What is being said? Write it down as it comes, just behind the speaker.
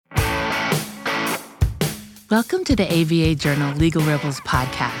Welcome to the ABA Journal Legal Rebels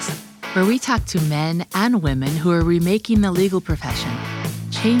podcast, where we talk to men and women who are remaking the legal profession,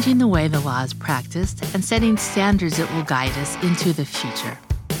 changing the way the law is practiced, and setting standards that will guide us into the future.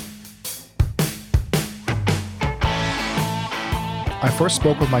 I first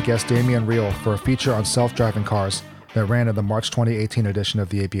spoke with my guest Damian Riehl for a feature on self-driving cars that ran in the March 2018 edition of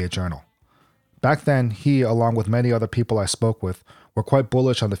the ABA Journal. Back then, he, along with many other people I spoke with, were quite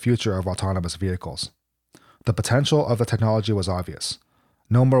bullish on the future of autonomous vehicles. The potential of the technology was obvious.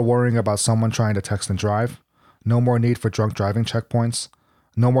 No more worrying about someone trying to text and drive, no more need for drunk driving checkpoints,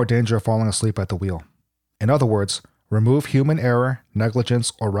 no more danger of falling asleep at the wheel. In other words, remove human error,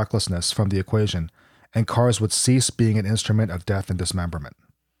 negligence, or recklessness from the equation, and cars would cease being an instrument of death and dismemberment.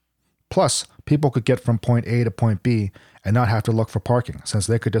 Plus, people could get from point A to point B and not have to look for parking, since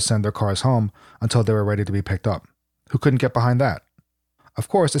they could just send their cars home until they were ready to be picked up. Who couldn't get behind that? Of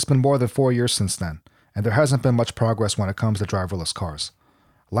course, it's been more than 4 years since then, and there hasn't been much progress when it comes to driverless cars.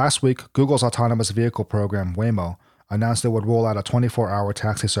 Last week, Google's autonomous vehicle program, Waymo, announced it would roll out a 24-hour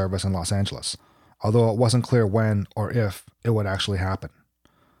taxi service in Los Angeles, although it wasn't clear when or if it would actually happen.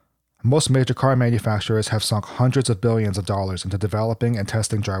 Most major car manufacturers have sunk hundreds of billions of dollars into developing and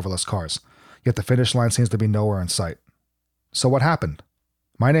testing driverless cars, yet the finish line seems to be nowhere in sight. So what happened?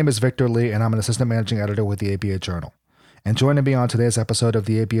 My name is Victor Lee, and I'm an assistant managing editor with the ABA Journal. And joining me on today's episode of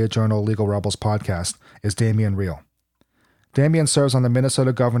the ABA Journal Legal Rebels podcast is Damian Riehl. Damian serves on the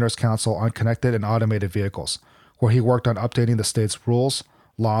Minnesota Governor's Council on Connected and Automated Vehicles, where he worked on updating the state's rules,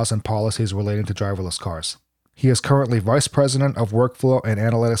 laws, and policies relating to driverless cars. He is currently Vice President of Workflow and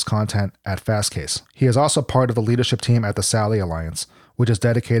Analytics Content at Fastcase. He is also part of the leadership team at the Sally Alliance, which is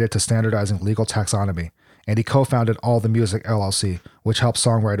dedicated to standardizing legal taxonomy, and he co-founded All the Music LLC, which helps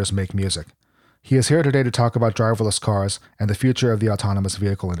songwriters make music. He is here today to talk about driverless cars and the future of the autonomous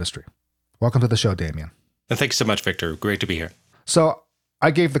vehicle industry. Welcome to the show, Damian. And thanks so much, Victor. Great to be here. So I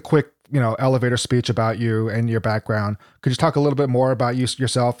gave the quick, elevator speech about you and your background. Could you talk a little bit more about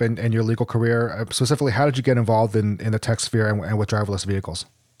yourself and your legal career? Specifically, how did you get involved in the tech sphere and with driverless vehicles?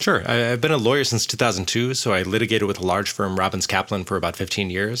 Sure. I've been a lawyer since 2002, so I litigated with a large firm, Robbins Kaplan, for about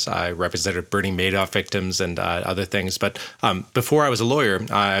 15 years. I represented Bernie Madoff victims and other things. But before I was a lawyer,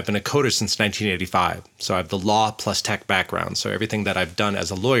 I've been a coder since 1985. So I have the law plus tech background. So everything that I've done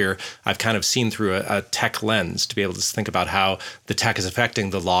as a lawyer, I've kind of seen through a tech lens to be able to think about how the tech is affecting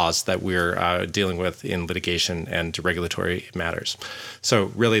the laws that we're dealing with in litigation and regulatory matters.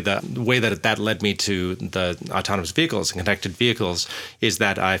 So really the way that led me to the autonomous vehicles and connected vehicles is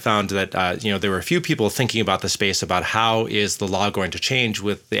that I found that there were a few people thinking about the space about how is the law going to change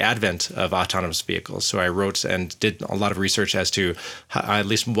with the advent of autonomous vehicles. So I wrote and did a lot of research as to at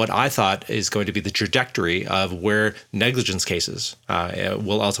least what I thought is going to be the trajectory of where negligence cases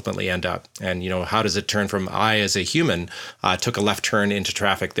will ultimately end up. And, how does it turn from I as a human took a left turn into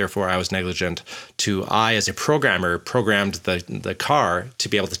traffic, therefore I was negligent, to I as a programmer programmed the car to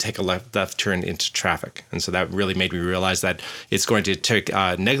be able to take a left turn into traffic. And so that really made me realize that it's going to take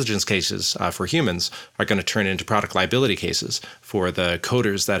negligence cases for humans are going to turn into product liability cases for the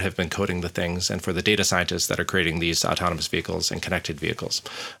coders that have been coding the things and for the data scientists that are creating these autonomous vehicles and connected vehicles.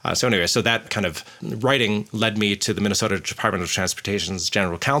 So that kind of writing led me to the Minnesota Department of Transportation's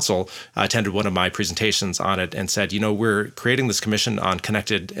General Counsel, attended one of my presentations on it and said, we're creating this commission on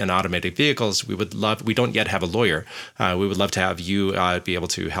connected and automated vehicles. We don't yet have a lawyer. We would love to have you be able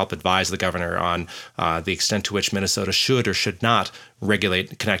to help advise the governor on the extent to which Minnesota should or should not regulate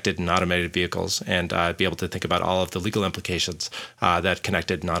connected and automated vehicles and be able to think about all of the legal implications that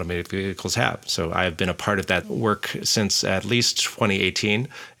connected and automated vehicles have. So I've been a part of that work since at least 2018,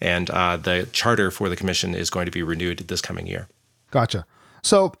 and the charter for the commission is going to be renewed this coming year. Gotcha.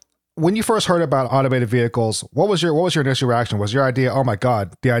 So when you first heard about automated vehicles, what was your initial reaction? Was your idea, oh my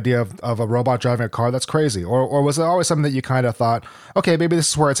God, the idea of a robot driving a car, that's crazy? Or was it always something that you kind of thought, okay, maybe this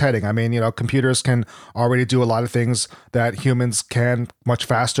is where it's heading? I mean, computers can already do a lot of things that humans can much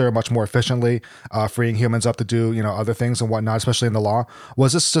faster, much more efficiently, freeing humans up to do, other things and whatnot, especially in the law.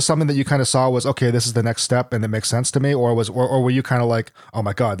 Was this just something that you kind of saw was, okay, this is the next step and it makes sense to me? Or were you kind of like, oh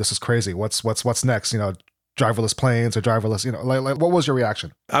my God, this is crazy. What's next? Driverless planes or driverless, what was your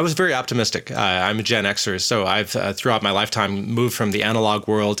reaction? I was very optimistic. I'm a Gen Xer, so I've throughout my lifetime moved from the analog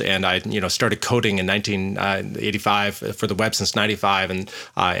world, and I started coding in 1985 for the web since 95,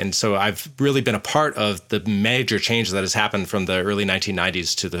 and so I've really been a part of the major change that has happened from the early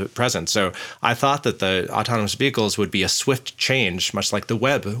 1990s to the present. So I thought that the autonomous vehicles would be a swift change, much like the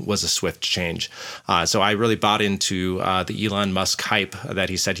web was a swift change. So I really bought into the Elon Musk hype that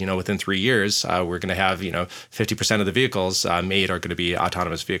he said, within 3 years we're going to have 50% of the vehicles made are going to be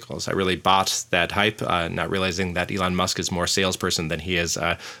autonomous vehicles. I really bought that hype, not realizing that Elon Musk is more salesperson than he is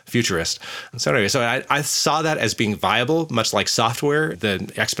futurist. So anyway, I saw that as being viable, much like software. The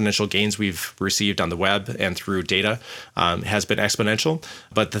exponential gains we've received on the web and through data has been exponential.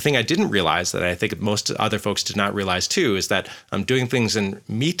 But the thing I didn't realize, that I think most other folks did not realize too, is that doing things in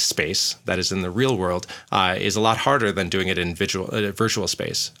meat space, that is in the real world, is a lot harder than doing it in virtual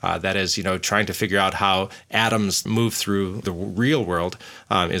space. That is, trying to figure out how atoms move through the real world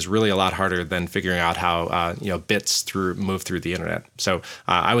is really a lot harder than figuring out how bits move through the internet. So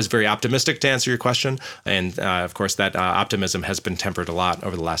I was very optimistic, to answer your question, and of course that optimism has been tempered a lot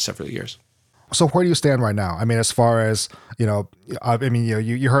over the last several years. So where do you stand right now? I mean, as far as, you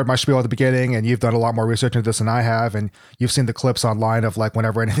heard my spiel at the beginning, and you've done a lot more research into this than I have, and you've seen the clips online of like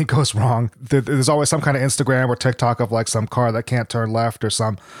whenever anything goes wrong, there's always some kind of Instagram or TikTok of like some car that can't turn left, or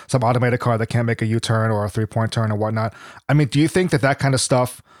some automated car that can't make a U-turn or a 3-point turn or whatnot. I mean, do you think that kind of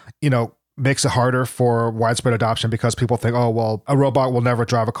stuff, makes it harder for widespread adoption because people think, oh, well, a robot will never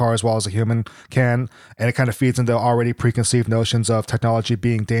drive a car as well as a human can, and it kind of feeds into already preconceived notions of technology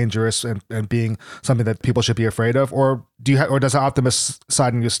being dangerous and being something that people should be afraid of? Or or does the optimist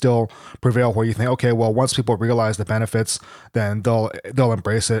side in you still prevail, where you think, okay, well, once people realize the benefits, then they'll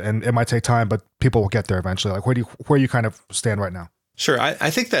embrace it, and it might take time, but people will get there eventually? Like, where you kind of stand right now? Sure. I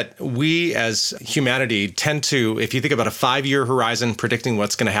think that we as humanity tend to, if you think about a 5-year horizon, predicting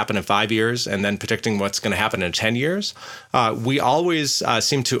what's going to happen in 5 years and then predicting what's going to happen in 10 years, we always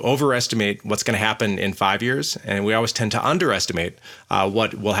seem to overestimate what's going to happen in 5 years, and we always tend to underestimate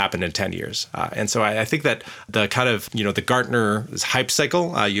what will happen in 10 years. And so I think that the kind of, the Gartner hype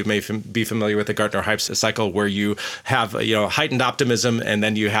cycle, you may be familiar with the Gartner hype cycle, where you have, heightened optimism, and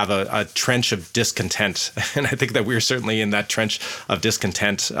then you have a trench of discontent. And I think that we're certainly in that trench of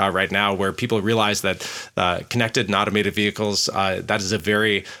discontent right now, where people realize that connected and automated vehicles, that is a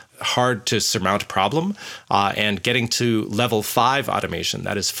very hard to surmount problem, and getting to level 5 automation,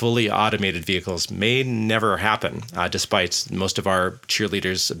 that is fully automated vehicles, may never happen, despite most of our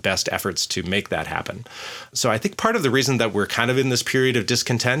cheerleaders' best efforts to make that happen. So I think part of the reason that we're kind of in this period of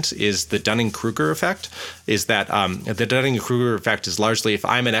discontent is the Dunning-Kruger effect, is that the Dunning-Kruger effect is largely, if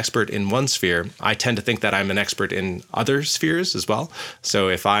I'm an expert in one sphere, I tend to think that I'm an expert in other spheres as well. So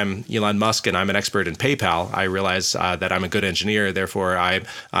if I'm Elon Musk and I'm an expert in PayPal, I realize that I'm a good engineer, therefore I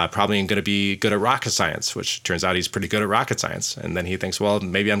probably am going to be good at rocket science, which turns out he's pretty good at rocket science. And then he thinks, well,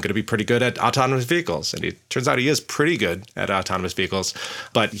 maybe I'm going to be pretty good at autonomous vehicles. And it turns out he is pretty good at autonomous vehicles,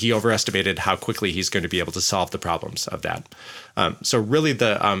 but he overestimated how quickly he's going to be able to solve the problems of that. So really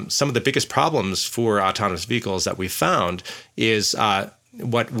some of the biggest problems for autonomous vehicles that we found is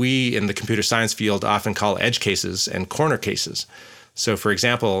what we in the computer science field often call edge cases and corner cases. So for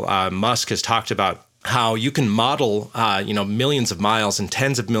example, Musk has talked about how you can model, millions of miles and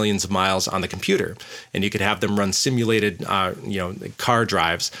tens of millions of miles on the computer, and you could have them run simulated, car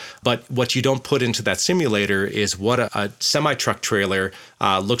drives. But what you don't put into that simulator is what a semi-truck trailer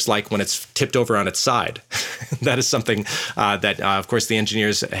looks like when it's tipped over on its side. That is something that, of course, the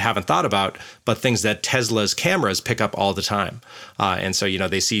engineers haven't thought about, but things that Tesla's cameras pick up all the time. And so,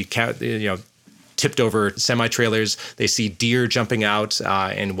 they see, tipped over semi-trailers, they see deer jumping out,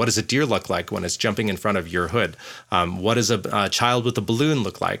 and what does a deer look like when it's jumping in front of your hood? What does a child with a balloon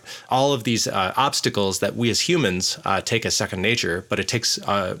look like? All of these obstacles that we as humans take as second nature, but it takes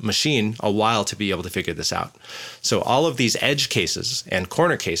a machine a while to be able to figure this out. So all of these edge cases and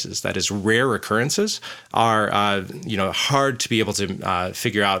corner cases, that is rare occurrences, are hard to be able to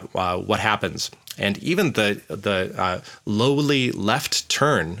figure out what happens. And even the lowly left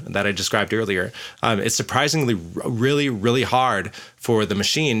turn that I described earlier, it's surprisingly really, really hard for the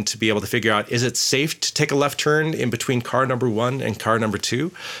machine to be able to figure out, is it safe to take a left turn in between car number 1 and car number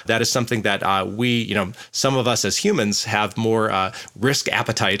 2? That is something that some of us as humans have more risk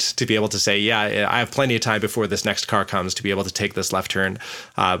appetite to be able to say, yeah, I have plenty of time before this next car comes to be able to take this left turn.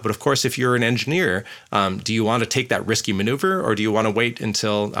 But of course, if you're an engineer, do you want to take that risky maneuver, or do you want to wait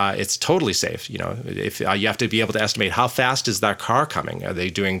until it's totally safe? If you have to be able to estimate how fast is that car coming. Are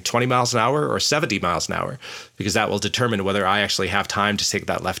they doing 20 miles an hour or 70 miles an hour? Because that will determine whether I actually have time to take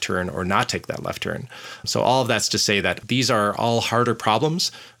that left turn or not take that left turn. So all of that's to say that these are all harder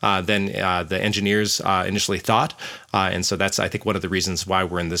problems than the engineers initially thought. And so that's, I think, one of the reasons why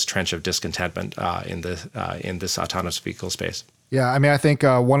we're in this trench of discontentment in this autonomous vehicle space. Yeah, I mean, I think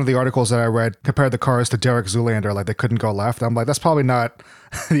one of the articles that I read compared the cars to Derek Zoolander, like they couldn't go left. I'm like, that's probably not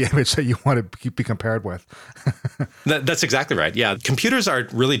the image that you want to be compared with. That's exactly right. Yeah, computers are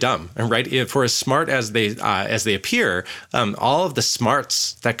really dumb, right? For as smart as they appear, all of the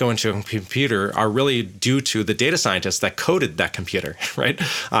smarts that go into a computer are really due to the data scientists that coded that computer, right?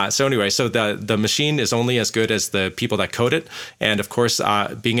 So the machine is only as good as the people that code it, and of course,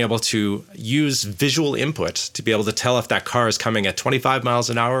 being able to use visual input to be able to tell if that car is coming at 25 miles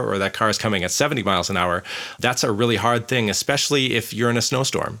an hour or that car is coming at 70 miles an hour, that's a really hard thing, especially if you're in a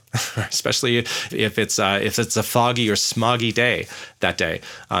snowstorm, especially if it's a foggy or smoggy day that day.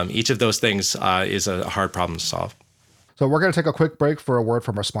 Each of those things is a hard problem to solve. So we're going to take a quick break for a word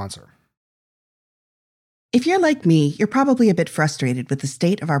from our sponsor. If you're like me, you're probably a bit frustrated with the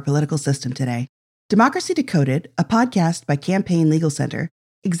state of our political system today. Democracy Decoded, a podcast by Campaign Legal Center,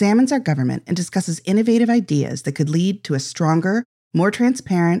 examines our government and discusses innovative ideas that could lead to a stronger, more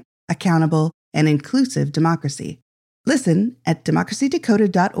transparent, accountable, and inclusive democracy. Listen at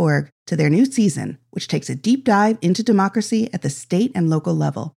democracydecoded.org to their new season, which takes a deep dive into democracy at the state and local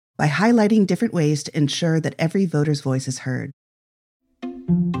level by highlighting different ways to ensure that every voter's voice is heard.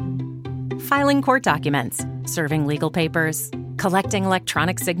 Filing court documents, serving legal papers, collecting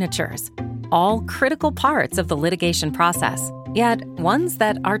electronic signatures, all critical parts of the litigation process, yet ones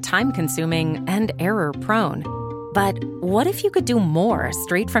that are time-consuming and error-prone. But what if you could do more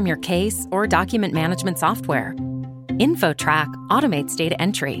straight from your case or document management software? InfoTrack automates data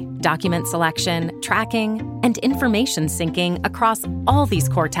entry, document selection, tracking, and information syncing across all these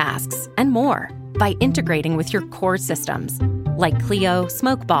core tasks and more by integrating with your core systems like Clio,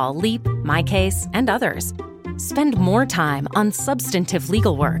 Smokeball, Leap, MyCase, and others. Spend more time on substantive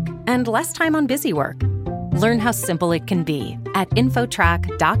legal work and less time on busy work. Learn how simple it can be at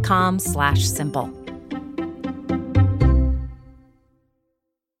infotrack.com/simple.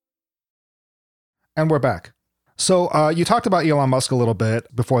 And we're back. So you talked about Elon Musk a little bit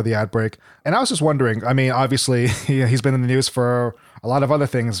before the ad break, and I was just wondering, I mean, obviously he's been in the news for a lot of other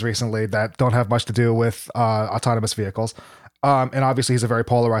things recently that don't have much to do with autonomous vehicles. And obviously he's a very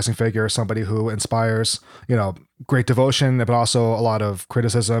polarizing figure, somebody who inspires, great devotion, but also a lot of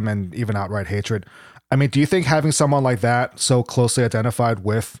criticism and even outright hatred. I mean, do you think having someone like that so closely identified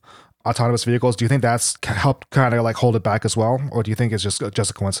with autonomous vehicles, do you think that's helped kind of like hold it back as well? Or do you think it's just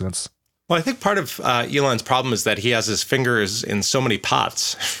a coincidence? Well, I think part of Elon's problem is that he has his fingers in so many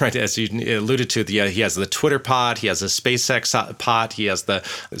pots, right? As you alluded to, he has the Twitter pot, he has the SpaceX pot, he has the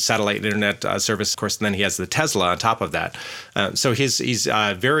satellite internet service, of course, and then he has the Tesla on top of that. So he's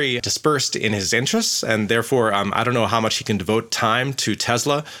very dispersed in his interests, and therefore, I don't know how much he can devote time to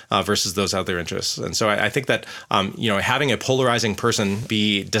Tesla versus those other interests. And so I think that having a polarizing person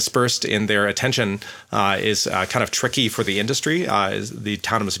be dispersed in their attention is kind of tricky for the industry, is the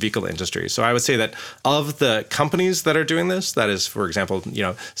autonomous vehicle industry. So I would say that of the companies that are doing this, that is, for example,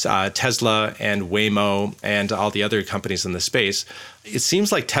 Tesla and Waymo and all the other companies in the space, it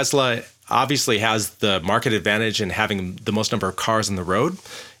seems like Tesla obviously has the market advantage in having the most number of cars on the road.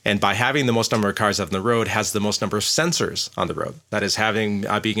 And by having the most number of cars on the road, has the most number of sensors on the road. That is,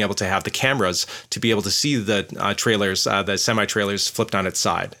 being able to have the cameras to be able to see the trailers, the semi-trailers flipped on its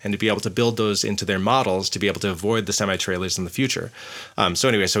side, and to be able to build those into their models to be able to avoid the semi-trailers in the future.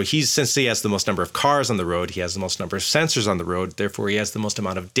 So since he has the most number of cars on the road, he has the most number of sensors on the road, therefore he has the most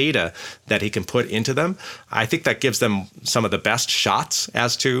amount of data that he can put into them. I think that gives them some of the best shots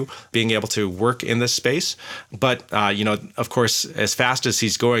as to being able to work in this space. But, of course, as fast as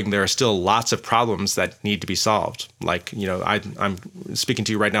he's going, there are still lots of problems that need to be solved. Like, I'm speaking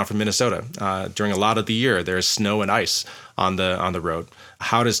to you right now from Minnesota. During a lot of the year, there's snow and ice on the road.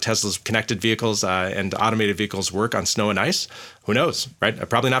 How does Tesla's connected vehicles and automated vehicles work on snow and ice? Who knows, right?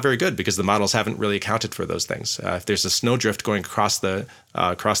 Probably not very good because the models haven't really accounted for those things. If there's a snowdrift going across the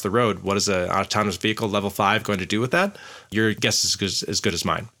road, what is an autonomous vehicle level 5 going to do with that? Your guess is as good as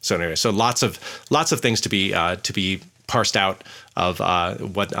mine. So lots of things to be parsed out of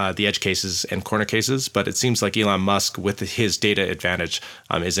what the edge cases and corner cases, but it seems like Elon Musk, with his data advantage,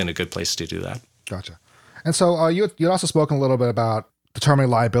 is in a good place to do that. Gotcha. And so you'd also spoken a little bit about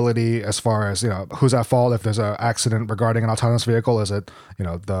determining liability as far as, who's at fault if there's an accident regarding an autonomous vehicle. Is it,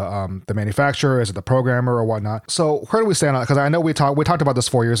 the manufacturer? Is it the programmer or whatnot? So where do we stand on it? Because I know we talked about this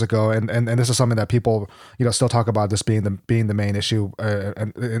 4 years ago, and this is something that people, still talk about, this being the main issue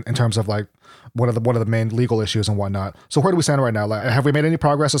in terms of like one of the main legal issues and whatnot. So where do we stand right now? Like, have we made any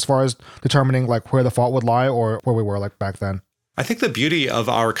progress as far as determining like where the fault would lie or where we were like back then? I think the beauty of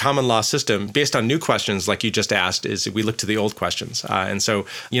our common law system, based on new questions like you just asked, is we look to the old questions. And so,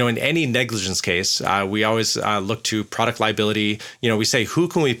 in any negligence case, we always look to product liability. We say, who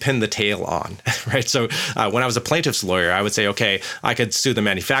can we pin the tail on, right? So when I was a plaintiff's lawyer, I would say, okay, I could sue the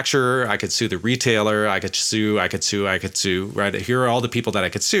manufacturer, I could sue the retailer, I could sue, right? Here are all the people that I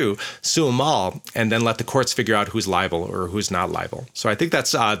could sue them all, and then let the courts figure out who's liable or who's not liable. So I think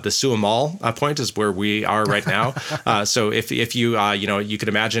that's the sue them all point is where we are right now. So if you, you could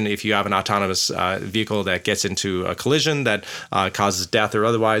imagine if you have an autonomous vehicle that gets into a collision that causes death or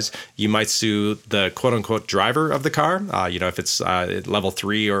otherwise, you might sue the quote unquote driver of the car. If it's level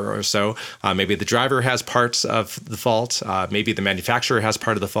 3 or so, maybe the driver has parts of the fault. Maybe the manufacturer has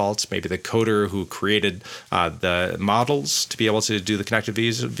part of the fault. Maybe the coder who created the models to be able to do the connected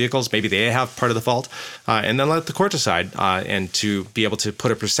vehicles, maybe they have part of the fault. And then let the court decide and to be able to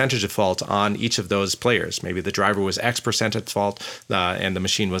put a percentage of fault on each of those players. Maybe the driver was X% at fault and the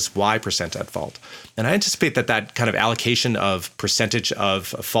machine was Y% at fault. And I anticipate that kind of allocation of percentage of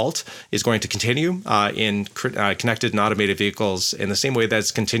fault is going to continue in connected and automated vehicles in the same way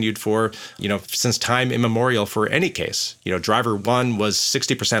that's continued for, since time immemorial for any case. Driver 1 was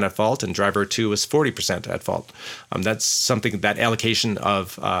 60% at fault and driver 2 was 40% at fault. That's something, that allocation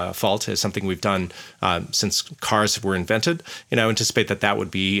of fault is something we've done since cars were invented. And I anticipate that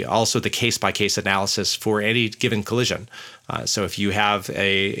would be also the case-by-case analysis for any given collision. So if you have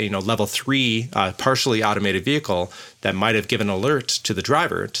a level 3 partially automated vehicle that might have given an alert to the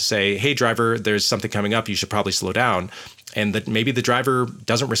driver to say, hey, driver, there's something coming up, you should probably slow down. And that maybe the driver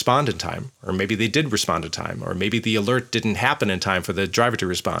doesn't respond in time, or maybe they did respond in time, or maybe the alert didn't happen in time for the driver to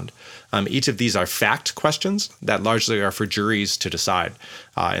respond. Each of these are fact questions that largely are for juries to decide.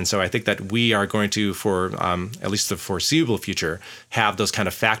 And so I think that we are going to, for at least the foreseeable future, have those kind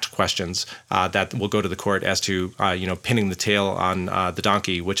of fact questions that will go to the court as to, pinning the tail on the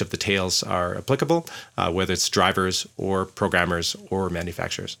donkey, which of the tails are applicable, whether it's drivers or programmers or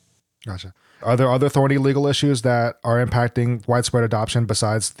manufacturers. Gotcha. Are there other thorny legal issues that are impacting widespread adoption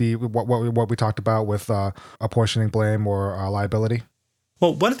besides what we talked about with apportioning blame or liability?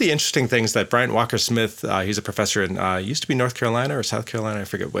 Well, one of the interesting things that Bryant Walker Smith, he's a professor in, used to be North Carolina or South Carolina, I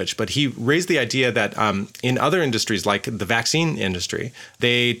forget which, but he raised the idea that in other industries like the vaccine industry,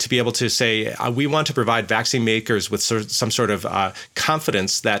 to be able to say, we want to provide vaccine makers with some sort of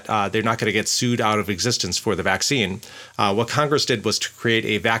confidence that they're not going to get sued out of existence for the vaccine. What Congress did was to create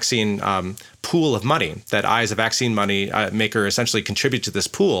a vaccine pool of money that I, as a vaccine money maker, essentially contribute to this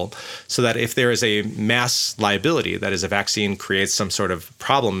pool so that if there is a mass liability, that is a vaccine creates some sort of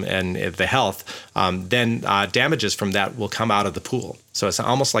problem in the health, then damages from that will come out of the pool. So it's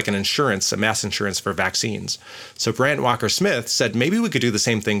almost like an insurance, a mass insurance for vaccines. So Bryant Walker Smith said maybe we could do the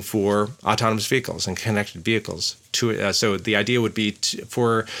same thing for autonomous vehicles and connected vehicles. So the idea would be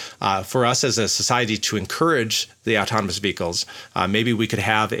for us as a society to encourage the autonomous vehicles. Maybe we could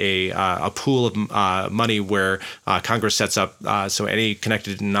have a pool of money where Congress sets up so any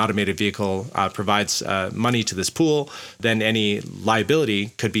connected and automated vehicle provides money to this pool. Then any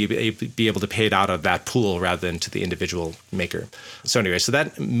liability could be able to pay it out of that pool rather than to the individual maker. So anyway, so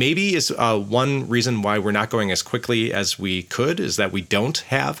that maybe is one reason why we're not going as quickly as we could, is that we don't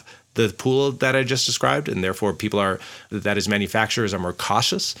have the pool that I just described, and therefore manufacturers are more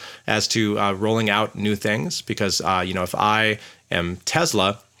cautious as to rolling out new things because, if I am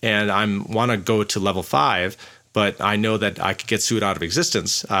Tesla and I want to go to level 5, but I know that I could get sued out of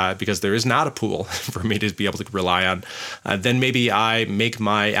existence because there is not a pool for me to be able to rely on, then maybe I make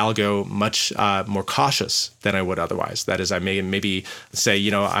my algo much more cautious than I would otherwise. That is, I may maybe say,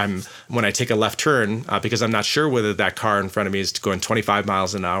 when I take a left turn, because I'm not sure whether that car in front of me is going 25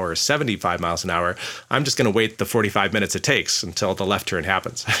 miles an hour or 75 miles an hour, I'm just going to wait the 45 minutes it takes until the left turn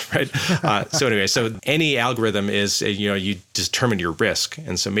happens, right? So anyway, so any algorithm is, you determine your risk.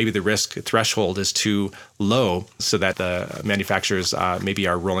 And so maybe the risk threshold is too low so that the manufacturers maybe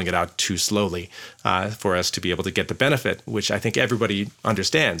are rolling it out too slowly for us to be able to get the benefit, which I think everybody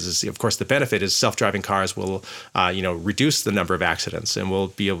understands is, of course, the benefit is self-driving cars will, reduce the number of accidents and will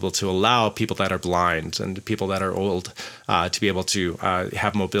be able to allow people that are blind and people that are old to be able to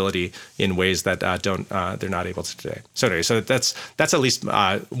have mobility in ways that they're not able to today. So anyway, so that's at least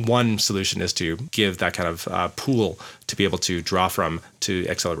one solution is to give that kind of pool to be able to draw from to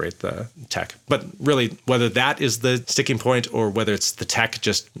accelerate the tech. But really, whether that is the sticking point or whether it's the tech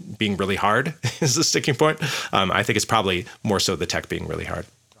just being really hard is the sticking point, I think it's probably more so the tech being really hard.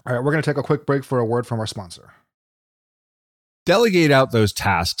 All right, we're going to take a quick break for a word from our sponsor. Delegate out those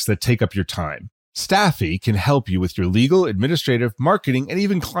tasks that take up your time. Staffy can help you with your legal, administrative, marketing, and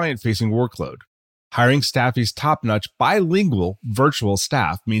even client-facing workload. Hiring Staffy's top-notch bilingual virtual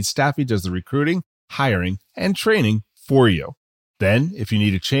staff means Staffy does the recruiting, hiring, and training for you. Then, if you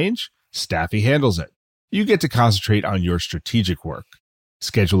need a change, Staffy handles it. You get to concentrate on your strategic work.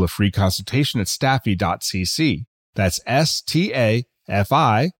 Schedule a free consultation at staffy.cc. That's STAFI.cc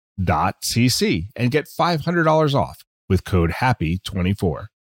and get $500 off with code HAPPY24.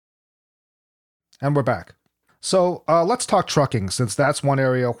 And we're back. So let's talk trucking, since that's one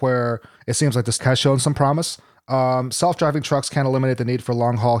area where it seems like this has shown some promise. Self-driving trucks can eliminate the need for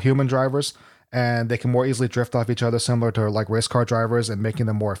long-haul human drivers, and they can more easily drift off each other, similar to like race car drivers, and making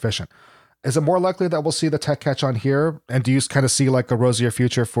them more efficient. Is it more likely that we'll see the tech catch on here? And do you kind of see like a rosier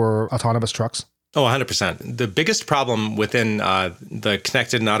future for autonomous trucks? Oh, 100%. The biggest problem within the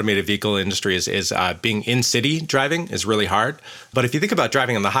connected and automated vehicle industry is being in-city driving is really hard. But if you think about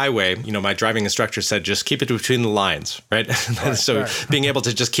driving on the highway, my driving instructor said, just keep it between the lines, right? Right. Being able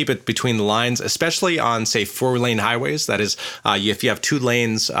to just keep it between the lines, especially on, say, 4-lane highways, that is, if you have 2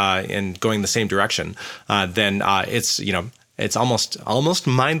 lanes and going the same direction, then it's almost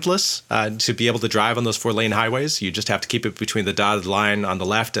mindless to be able to drive on those 4-lane highways. You just have to keep it between the dotted line on the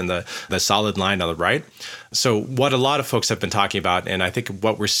left and the solid line on the right. So what a lot of folks have been talking about, and I think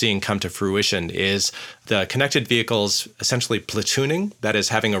what we're seeing come to fruition, is the connected vehicles essentially platooning. That is,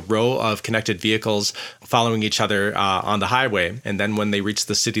 having a row of connected vehicles following each other on the highway. And then when they reach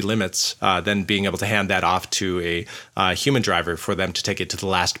the city limits, then being able to hand that off to a human driver for them to take it to the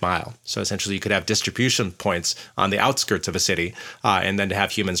last mile. So essentially you could have distribution points on the outskirts of a city, and then to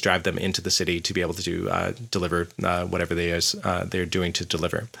have humans drive them into the city to be able to deliver whatever they're doing to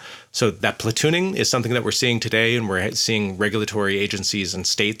deliver. So that platooning is something that we're seeing today, and we're seeing regulatory agencies and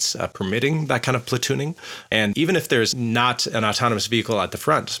states permitting that kind of platooning. And even if there's not an autonomous vehicle at the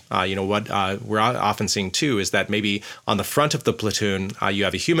front, what we're often seeing too is that maybe on the front of the platoon, you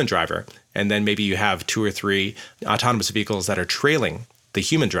have a human driver, and then maybe you have 2 or 3 autonomous vehicles that are trailing the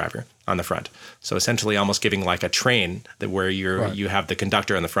human driver on the front. So essentially almost giving like a train where you have the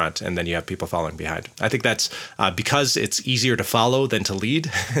conductor on the front and then you have people following behind. I think that's because it's easier to follow than to lead.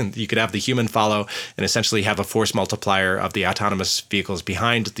 You could have the human follow and essentially have a force multiplier of the autonomous vehicles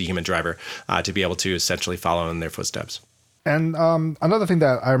behind the human driver to be able to essentially follow in their footsteps. And another thing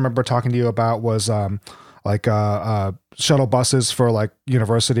that I remember talking to you about was shuttle buses for like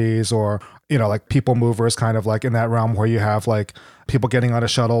universities, or like people movers, kind of like in that realm where you have like people getting on a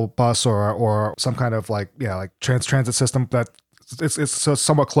shuttle bus or some kind of like transit system that it's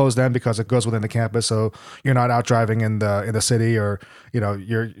somewhat closed in because it goes within the campus, so you're not out driving in the city, or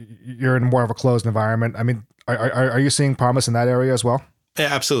you're in more of a closed environment. I mean, are you seeing promise in that area as well? Yeah,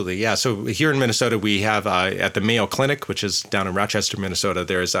 absolutely. Yeah. So here in Minnesota, we have at the Mayo Clinic, which is down in Rochester, Minnesota,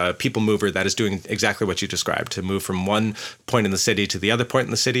 there's a people mover that is doing exactly what you described, to move from one point in the city to the other point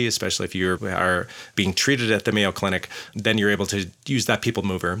in the city, especially if you are being treated at the Mayo Clinic, then you're able to use that people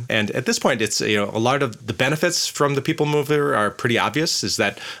mover. And at this point, it's, a lot of the benefits from the people mover are pretty obvious, is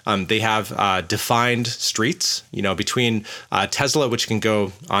that they have defined streets, between Tesla, which can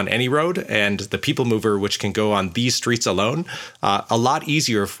go on any road, and the people mover, which can go on these streets alone. A lot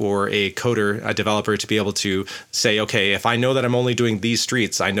easier for a coder, a developer, to be able to say, okay, if I know that I'm only doing these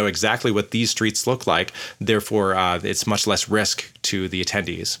streets, I know exactly what these streets look like. Therefore, it's much less risk to the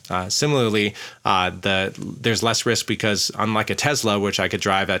attendees. Similarly, there's less risk because unlike a Tesla, which I could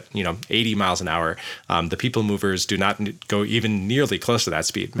drive at 80 miles an hour, the people movers do not go even nearly close to that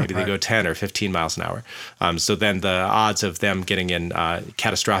speed. Maybe they go 10 or 15 miles an hour. So then the odds of them getting in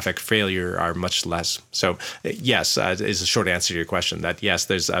catastrophic failure are much less. So yes, is a short answer to your question. That yes,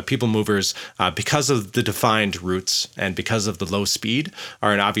 there's people movers because of the defined routes and because of the low speed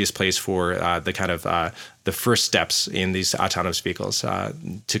are an obvious place for the kind of the first steps in these autonomous vehicles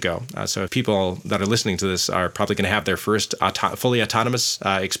to go. So if people that are listening to this are probably going to have their first fully autonomous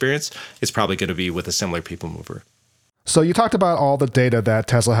experience, it's probably going to be with a similar people mover. So you talked about all the data that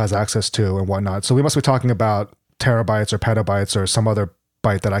Tesla has access to and whatnot. So we must be talking about terabytes or petabytes or some other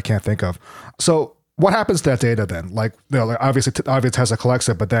byte that I can't think of. So what happens to that data then? Obviously Tesla collects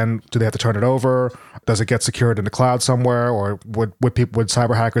it, but then do they have to turn it over? Does it get secured in the cloud somewhere, or would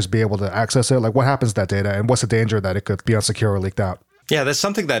cyber hackers be able to access it? Like, what happens to that data, and what's the danger that it could be unsecure or leaked out? Yeah, that's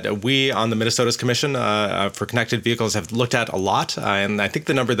something that we on the Minnesota's Commission for Connected Vehicles have looked at a lot. And I think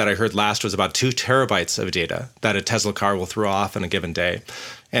the number that I heard last was about 2 terabytes of data that a Tesla car will throw off in a given day.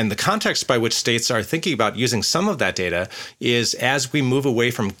 And the context by which states are thinking about using some of that data is as we move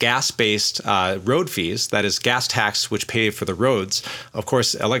away from gas-based road fees, that is gas tax, which pay for the roads. Of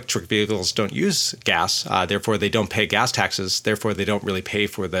course, electric vehicles don't use gas, therefore they don't pay gas taxes, therefore they don't really pay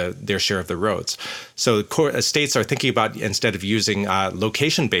for their share of the roads. So states are thinking about, instead of using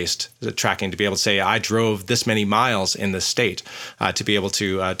location-based tracking to be able to say, I drove this many miles in the state, to be able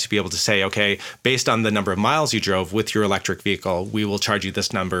to say, okay, based on the number of miles you drove with your electric vehicle, we will charge you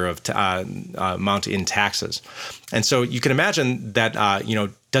this number of amount in taxes. And so you can imagine that,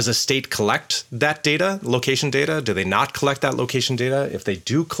 does a state collect that data, location data? Do they not collect that location data? If they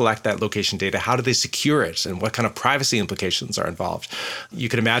do collect that location data, how do they secure it? And what kind of privacy implications are involved? You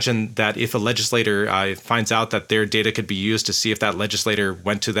can imagine that if a legislator finds out that their data could be used to see if that legislator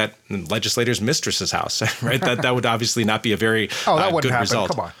went to that legislator's mistress's house, right? That would obviously not be a very good happen.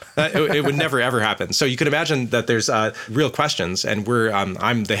 result. Come on. It would never, ever happen. So you can imagine that there's real questions. And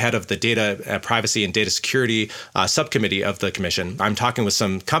I'm the head of the data privacy and data security subcommittee of the commission. I'm talking with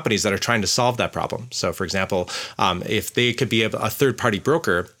some companies that are trying to solve that problem. So, for example, if they could be a third-party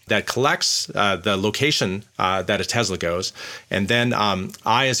broker that collects the location that a Tesla goes, and then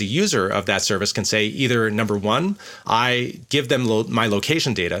I, as a user of that service, can say either, number one, I give them my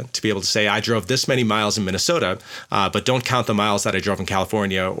location data to be able to say I drove this many miles in Minnesota, but don't count the miles that I drove in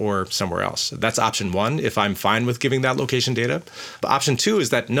California or somewhere else. That's option one, if I'm fine with giving that location data. But option two is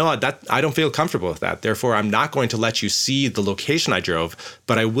that, no, I don't feel comfortable with that. Therefore, I'm not going to let you see the location I drove,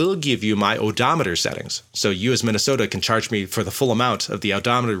 but I will give you my odometer settings. So you as Minnesota can charge me for the full amount of the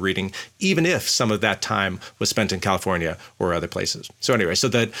odometer reading, even if some of that time was spent in California or other places. So anyway, so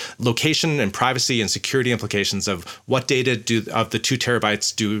the location and privacy and security implications of what data of the 2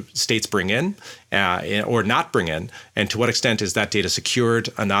 terabytes do states bring in or not bring in, and to what extent is that data secured,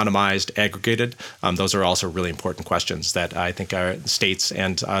 anonymized, aggregated? Those are also really important questions that I think our states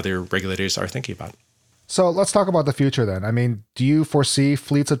and other regulators are thinking about. So let's talk about the future then. I mean, do you foresee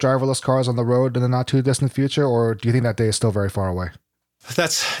fleets of driverless cars on the road in the not too distant future, or do you think that day is still very far away?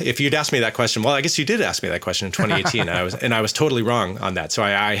 If you'd asked me that question, well, I guess you did ask me that question in 2018, and I was totally wrong on that. So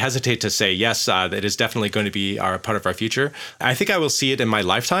I hesitate to say yes, it is definitely going to be part of our future. I think I will see it in my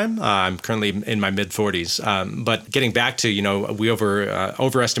lifetime. I'm currently in my mid-40s, but getting back to we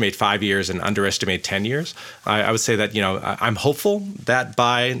overestimate 5 years and underestimate 10 years. I would say that I'm hopeful that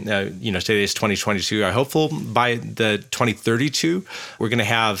by today is 2022. I'm hopeful by the 2032 we're going to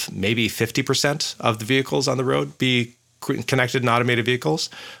have maybe 50% of the vehicles on the road be connected and automated vehicles.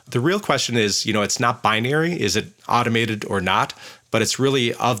 The real question is, it's not binary. Is it automated or not? But it's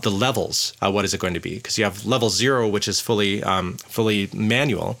really of the levels. What is it going to be? Because you have level 0, which is fully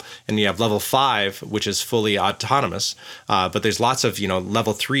manual, and you have level 5, which is fully autonomous. But there's lots of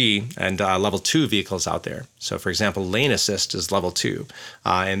level 3 and level 2 vehicles out there. So, for example, lane assist is level 2,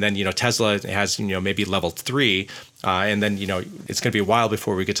 and then Tesla has maybe level 3. And then, it's going to be a while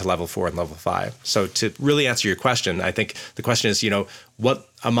before we get to level 4 and level 5. So to really answer your question, I think the question is, what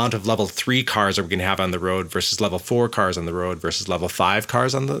amount of level 3 cars are we going to have on the road versus level 4 cars on the road versus level 5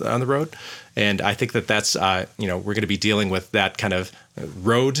 cars on the road? And I think that's, we're going to be dealing with that kind of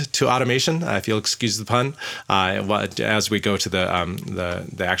road to automation, if you'll excuse the pun, as we go to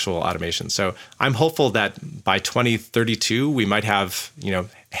the actual automation. So I'm hopeful that by 2032, we might have,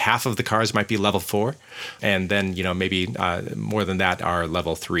 half of the cars might be level 4. And then, maybe more than that are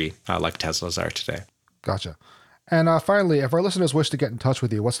level 3, like Teslas are today. Gotcha. And finally, if our listeners wish to get in touch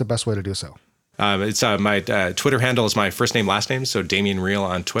with you, what's the best way to do so? It's my Twitter handle is my first name, last name, so Damian Riehl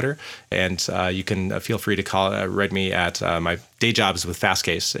on Twitter. And you can feel free to write me at my day jobs with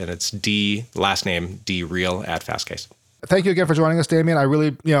Fastcase, and it's D, last name, D Riehl at Fastcase. Thank you again for joining us, Damian. I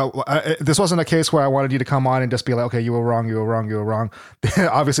really, this wasn't a case where I wanted you to come on and just be like, okay, you were wrong.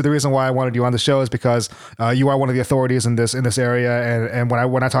 Obviously, the reason why I wanted you on the show is because you are one of the authorities in this area. And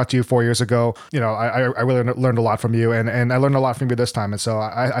when I talked to you 4 years ago, I really learned a lot from you, and I learned a lot from you this time. And so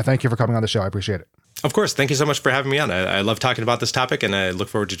I thank you for coming on the show. I appreciate it. Of course. Thank you so much for having me on. I love talking about this topic, and I look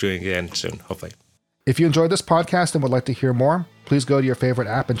forward to doing it again soon, hopefully. If you enjoyed this podcast and would like to hear more, please go to your favorite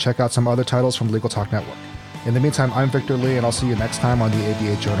app and check out some other titles from Legal Talk Network. In the meantime, I'm Victor Lee, and I'll see you next time on the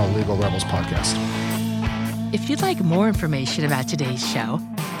ABA Journal Legal Rebels podcast. If you'd like more information about today's show,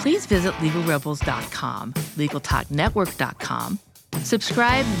 please visit LegalRebels.com, LegalTalkNetwork.com,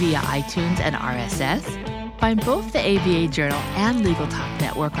 subscribe via iTunes and RSS, find both the ABA Journal and Legal Talk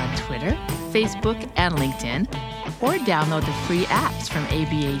Network on Twitter, Facebook, and LinkedIn, or download the free apps from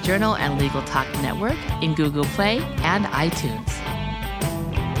ABA Journal and Legal Talk Network in Google Play and iTunes.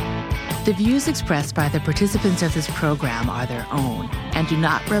 The views expressed by the participants of this program are their own and do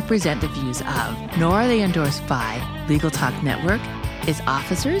not represent the views of, nor are they endorsed by, Legal Talk Network, is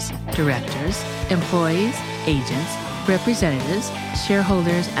officers, directors, employees, agents, representatives,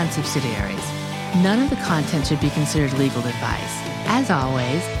 shareholders, and subsidiaries. None of the content should be considered legal advice. As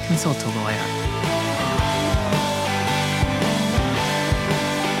always, consult a lawyer.